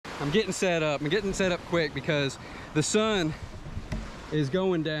I'm getting set up. I'm getting set up quick because the sun is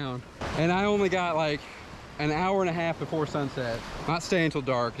going down. And I only got like an hour and a half before sunset. Not staying till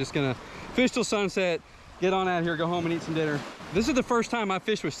dark. Just gonna fish till sunset, get on out here, go home and eat some dinner. This is the first time I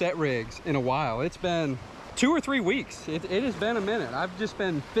fished with set rigs in a while. It's been 2 or 3 weeks. It has been a minute. I've just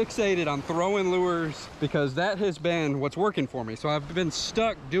been fixated on throwing lures because that has been what's working for me. So I've been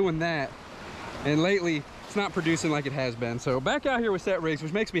stuck doing that. And lately, it's not producing like it has been. So back out here with set rigs,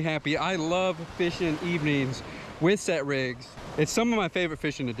 which makes me happy. I love fishing evenings with set rigs. It's some of my favorite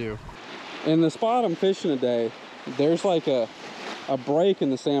fishing to do. In the spot I'm fishing today, there's like a break in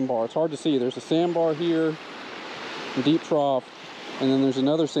the sandbar. It's hard to see. There's a sandbar here, deep trough, and then there's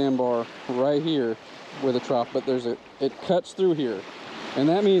another sandbar right here with a trough, but it cuts through here. And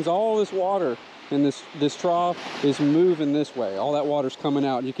that means all this water in this trough is moving this way. All that water's coming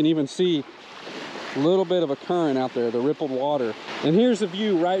out. You can even see a little bit of a current out there, the rippled water. And here's a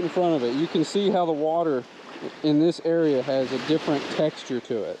view right in front of it. You can see how the water in this area has a different texture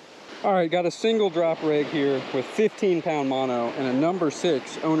to it. All right, got a single drop rig here with 15-pound mono and a number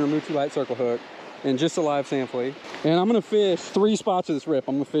 6 owner Mutu light circle hook and just a live sandflea. And I'm gonna fish 3 spots of this rip.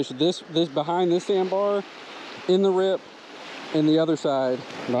 I'm gonna fish this behind this sandbar, in the rip, and the other side.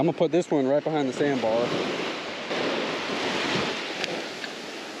 But I'm gonna put this one right behind the sandbar.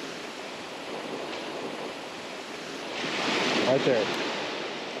 Right there.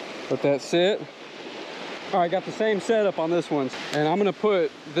 Let that sit. All right, got the same setup on this one. And I'm gonna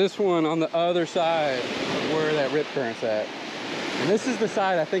put this one on the other side where that rip current's at. And this is the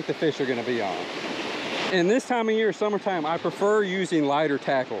side I think the fish are gonna be on. And this time of year, summertime, I prefer using lighter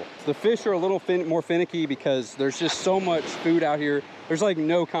tackle. The fish are a little more finicky because there's just so much food out here. There's like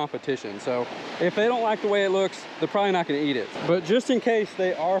no competition. So if they don't like the way it looks, they're probably not gonna eat it. But just in case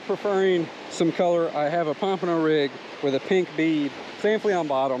they are preferring some color, I have a pompano rig with a pink bead, sandflea on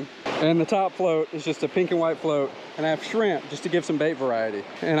bottom, and the top float is just a pink and white float, and I have shrimp just to give some bait variety.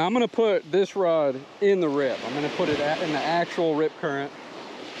 And I'm gonna put this rod in the rip. I'm gonna put it in the actual rip current,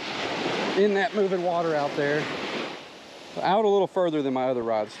 in that moving water out there, out a little further than my other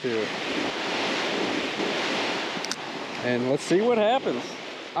rods too. And let's see what happens.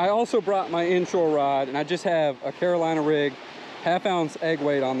 I also brought my inshore rod, and I just have a Carolina rig, 1/2 ounce egg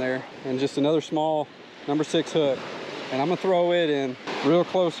weight on there, and just another small number 6 hook. And I'm gonna throw it in real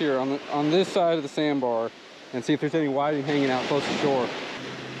close here on this side of the sandbar and see if there's any whiting hanging out close to shore.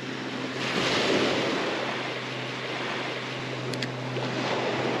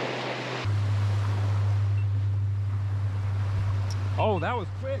 Oh, that was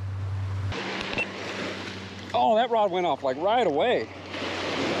quick. Oh, that rod went off like right away.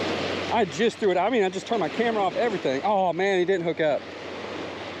 I just threw it. I mean, I just turned my camera off, everything. Oh man, he didn't hook up.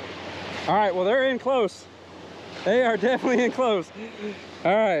 All right, well, they're in close. They are definitely in close.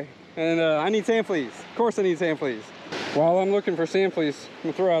 All right, and I need sandfleas. Of course I need sandfleas. While I'm looking for sandfleas,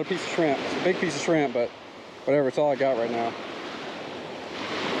 I'm gonna throw out a piece of shrimp. It's a big piece of shrimp, but whatever, it's all I got right now.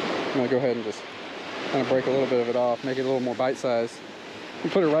 I'm gonna go ahead and just kind of break a little bit of it off, make it a little more bite size.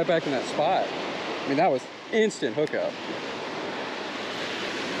 And put it right back in that spot. I mean, that was instant hookup.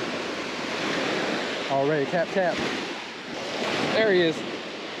 Already, tap, tap. There he is.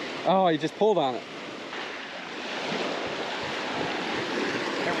 Oh, he just pulled on it.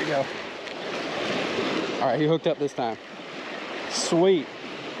 There we go. All right, he hooked up this time. Sweet.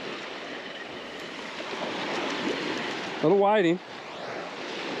 Little whiting.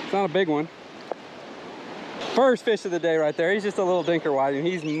 It's not a big one. First fish of the day right there. He's just a little dinker whiting.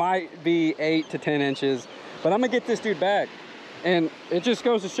 He might be 8 to 10 inches, but I'm gonna get this dude back. And it just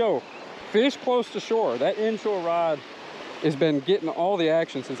goes to show, fish close to shore. That inshore rod has been getting all the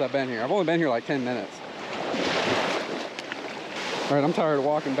action since I've been here. I've only been here like 10 minutes. All right, I'm tired of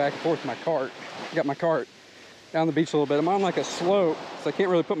walking back and forth with my cart. I got my cart down the beach a little bit. I'm on like a slope, so I can't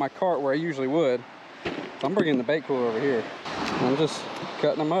really put my cart where I usually would. So I'm bringing the bait cooler over here. I'm just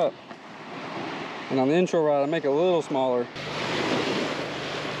cutting them up. And on the inshore rod, I make it a little smaller.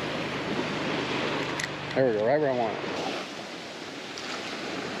 There we go, right where I want it.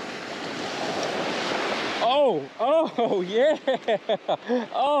 Oh, yeah.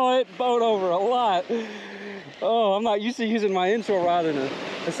 Oh, it bowed over a lot. Oh, I'm not used to using my inshore rod in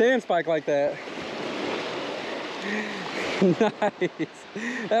a sand spike like that. Nice.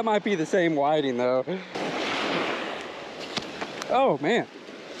 That might be the same whiting though. Oh man,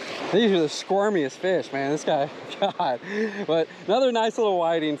 these are the squirmiest fish, man. This guy, God. But another nice little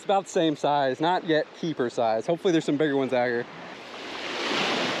whiting. It's about the same size, not yet keeper size. Hopefully there's some bigger ones out here.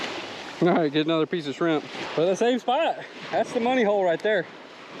 All right, get another piece of shrimp. But the same spot. That's the money hole right there.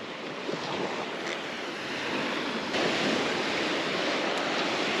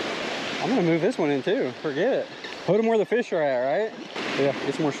 I'm gonna move this one in too. Forget it. Put them where the fish are at, right? Yeah,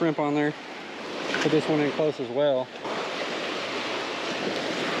 get some more shrimp on there. Put this one in close as well.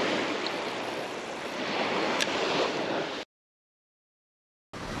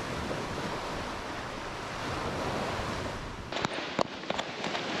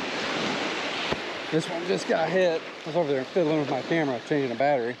 This one just got hit. I was over there fiddling with my camera, changing the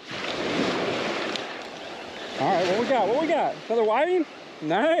battery. All right, what we got? What we got? Another whiting?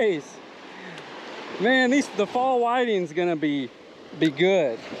 Nice. Man, the fall whiting's gonna be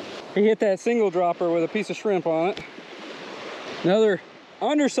good. He hit that single dropper with a piece of shrimp on it. Another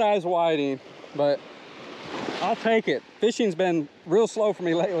undersized whiting, but I'll take it. Fishing's been real slow for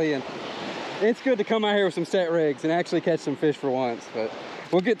me lately, and it's good to come out here with some set rigs and actually catch some fish for once. But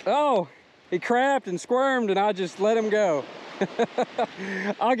we'll get, oh, he crapped and squirmed and I just let him go.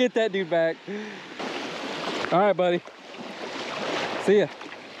 I'll get that dude back. All right, buddy. See ya.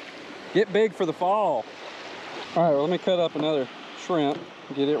 Get big for the fall. All right, well, let me cut up another shrimp,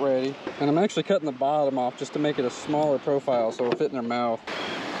 get it ready. And I'm actually cutting the bottom off just to make it a smaller profile so it'll fit in their mouth.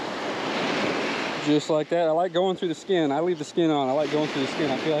 Just like that. I like going through the skin. I leave the skin on. I like going through the skin.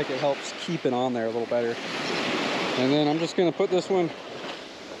 I feel like it helps keep it on there a little better. And then I'm just gonna put this one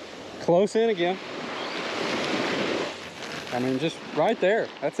close in again. I mean, just right there.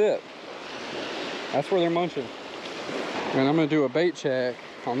 That's it. That's where they're munching. And I'm gonna do a bait check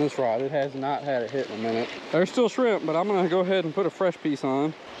on this rod. It has not had a hit in a minute. There's still shrimp, but I'm gonna go ahead and put a fresh piece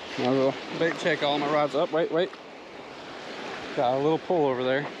on. I will bait check all my rods up. Wait. Got a little pull over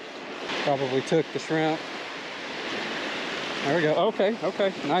there. Probably took the shrimp. There we go. Okay,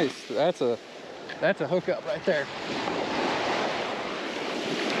 nice. That's a hookup right there.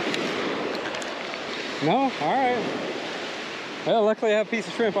 No? All right. Well, luckily I have a piece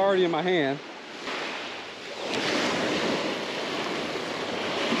of shrimp already in my hand.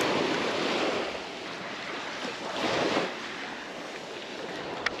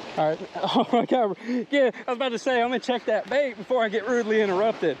 All right. Oh my God. Yeah, I was about to say, I'm gonna check that bait before I get rudely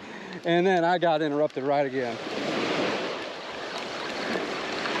interrupted. And then I got interrupted right again.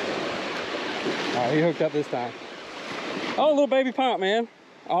 All right, he hooked up this time. Oh, a little baby pump, man.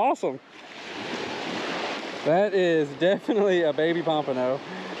 Awesome. That is definitely a baby pompano.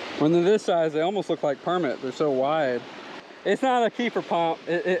 When they're this size, they almost look like permit. They're so wide. It's not a keeper pump.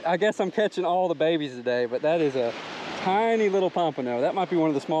 I guess I'm catching all the babies today, but that is a tiny little pompano. That might be one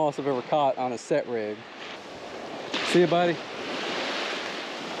of the smallest I've ever caught on a set rig. See you, buddy.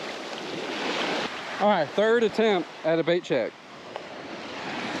 All right, third attempt at a bait check.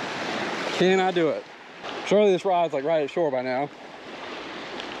 Can I do it? Surely this rod's like right at shore by now.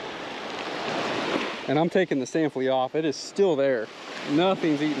 And I'm taking the Sandflea off. It is still there.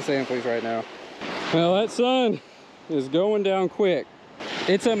 Nothing's eating Sandfleas right now. Well, that sun is going down quick.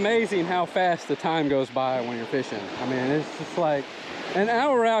 It's amazing how fast the time goes by when you're fishing. I mean, it's just like an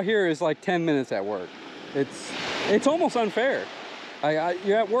hour out here is like 10 minutes at work. It's almost unfair.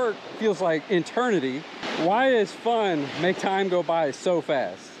 You're at work, feels like eternity. Why does fun make time go by so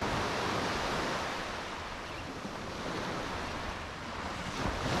fast?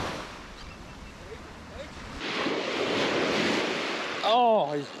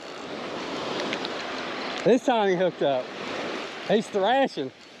 Oh, this time he hooked up. He's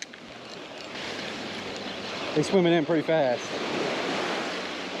thrashing. He's swimming in pretty fast.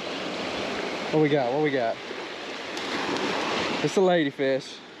 What we got? What we got? It's a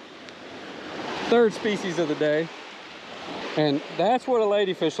ladyfish. Third species of the day. And that's what a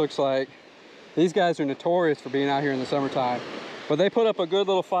ladyfish looks like. These guys are notorious for being out here in the summertime. But they put up a good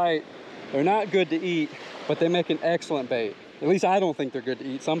little fight. They're not good to eat, but they make an excellent bait. At least I don't think they're good to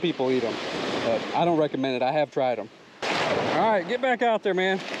eat. Some people eat them, but I don't recommend it. I have tried them. All right, get back out there,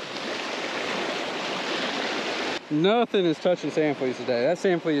 man. Nothing is touching Sandfleas today. That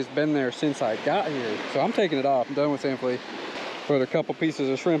Sandflea has been there since I got here. So I'm taking it off. I'm done with Sandflea. Put a couple pieces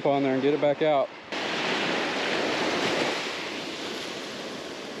of shrimp on there and get it back out.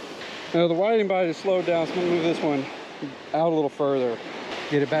 Now the whiting bite is slowed down, so I'm gonna move this one out a little further.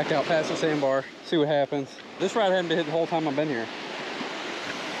 Get it back out past the sandbar, see what happens. This rod hadn't been hit the whole time I've been here.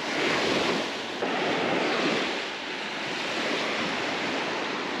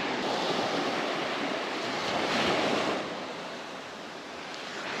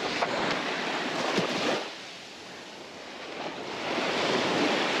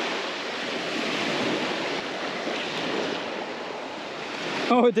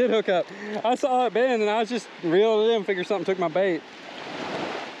 Oh, it did hook up. I saw it bend and I was just reeled it in, figured something took my bait.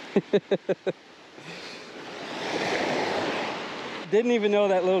 Didn't even know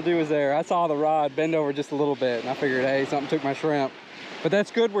that little dude was there. I saw the rod bend over just a little bit and I figured, hey, something took my shrimp. But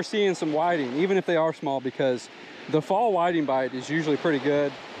that's good we're seeing some whiting, even if they are small, because the fall whiting bite is usually pretty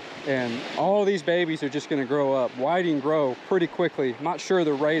good. And all these babies are just gonna grow up. Whiting grow pretty quickly. I'm not sure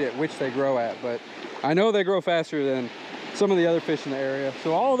the rate at which they grow at, but I know they grow faster than some of the other fish in the area.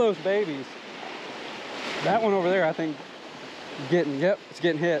 So all those babies, that one over there, I think, it's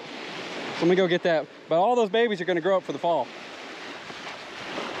getting hit. So let me go get that. But all those babies are gonna grow up for the fall.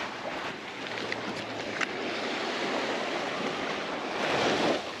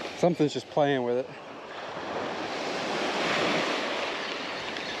 Something's just playing with it.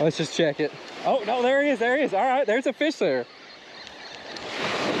 Let's just check it. Oh, no, there he is, there he is. All right, there's a fish there.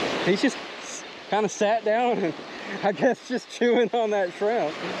 He's just kind of sat down and I guess just chewing on that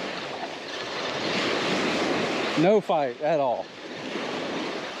shrimp. No fight at all.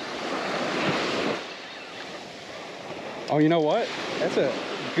 Oh, you know what? That's a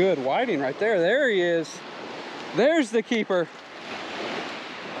good whiting right there. There he is. There's the keeper.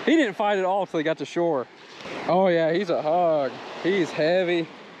 He didn't fight at all until he got to shore. Oh yeah, he's a hog. He's heavy.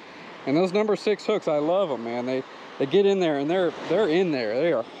 And those number 6 hooks, I love them, man. They get in there and they're in there.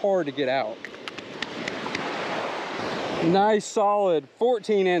 They are hard to get out. Nice solid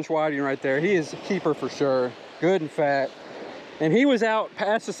 14-inch whiting right there. He is a keeper for sure. Good and fat. And he was out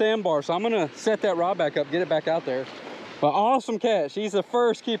past the sandbar, so I'm gonna set that rod back up, get it back out there. But awesome catch. He's the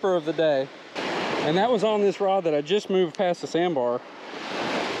first keeper of the day. And that was on this rod that I just moved past the sandbar.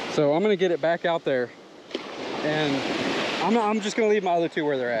 So I'm gonna get it back out there. And I'm just gonna leave my other 2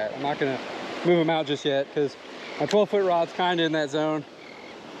 where they're at. I'm not gonna move them out just yet because my 12-foot rod's kind of in that zone.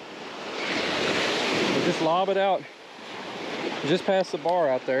 So just lob it out just past the bar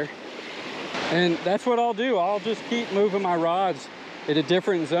out there. And that's what I'll do. I'll just keep moving my rods into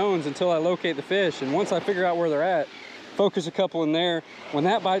different zones until I locate the fish. And once I figure out where they're at, focus a couple in there. When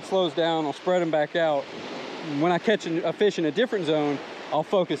that bite slows down, I'll spread them back out. When I catch a fish in a different zone, I'll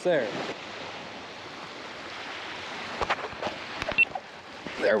focus there.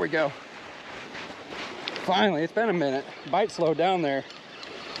 There we go. Finally, it's been a minute. Bite slowed down there.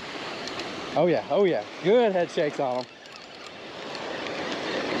 Oh yeah, oh yeah. Good head shakes on them.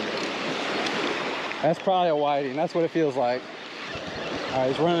 That's probably a whiting. That's what it feels like. All right,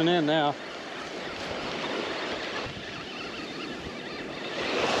 he's running in now.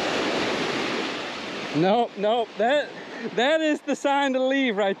 Nope, nope. That is the sign to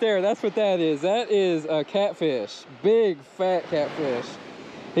leave right there. That's what that is. That is a catfish. Big, fat catfish.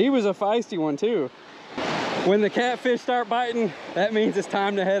 He was a feisty one too. When the catfish start biting, that means it's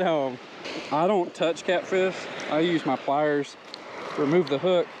time to head home. I don't touch catfish. I use my pliers to remove the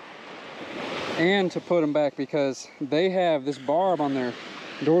hook and to put them back because they have this barb on their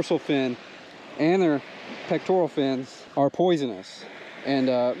dorsal fin and their pectoral fins are poisonous. And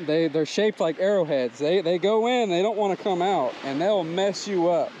they're shaped like arrowheads. They go in, they don't want to come out, and they'll mess you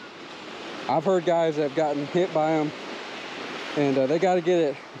up. I've heard guys that have gotten hit by them, and they got to get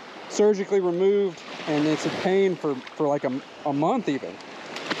it surgically removed, and it's a pain for like a month even.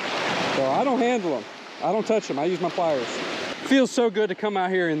 So I don't handle them. I don't touch them. I use my pliers. Feels so good to come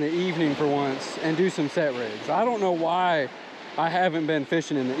out here in the evening for once and do some set rigs. I don't know why I haven't been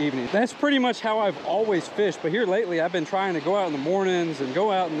fishing in the evening. That's pretty much how I've always fished, but here lately I've been trying to go out in the mornings and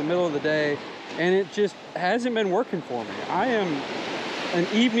go out in the middle of the day, and it just hasn't been working for me. I am an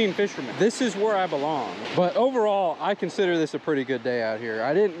evening fisherman. This is where I belong. But overall, I consider this a pretty good day out here.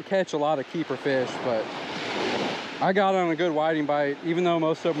 I didn't catch a lot of keeper fish, but I got on a good whiting bite, even though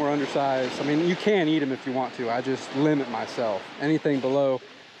most of them were undersized. I mean, you can eat them if you want to. I just limit myself. Anything below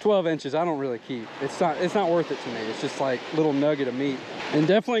 12 inches, I don't really keep. It's not worth it to me. It's just like a little nugget of meat. And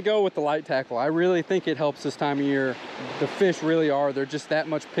definitely go with the light tackle. I really think it helps this time of year. The fish really are. They're just that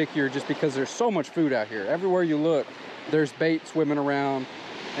much pickier just because there's so much food out here. Everywhere you look, there's bait swimming around,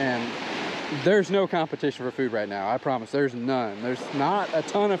 and there's no competition for food right now. I promise, there's none. There's not a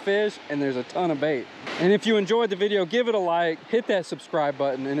ton of fish, and there's a ton of bait. And if you enjoyed the video, give it a like, hit that subscribe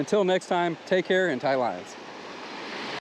button, and until next time, take care and tight lines.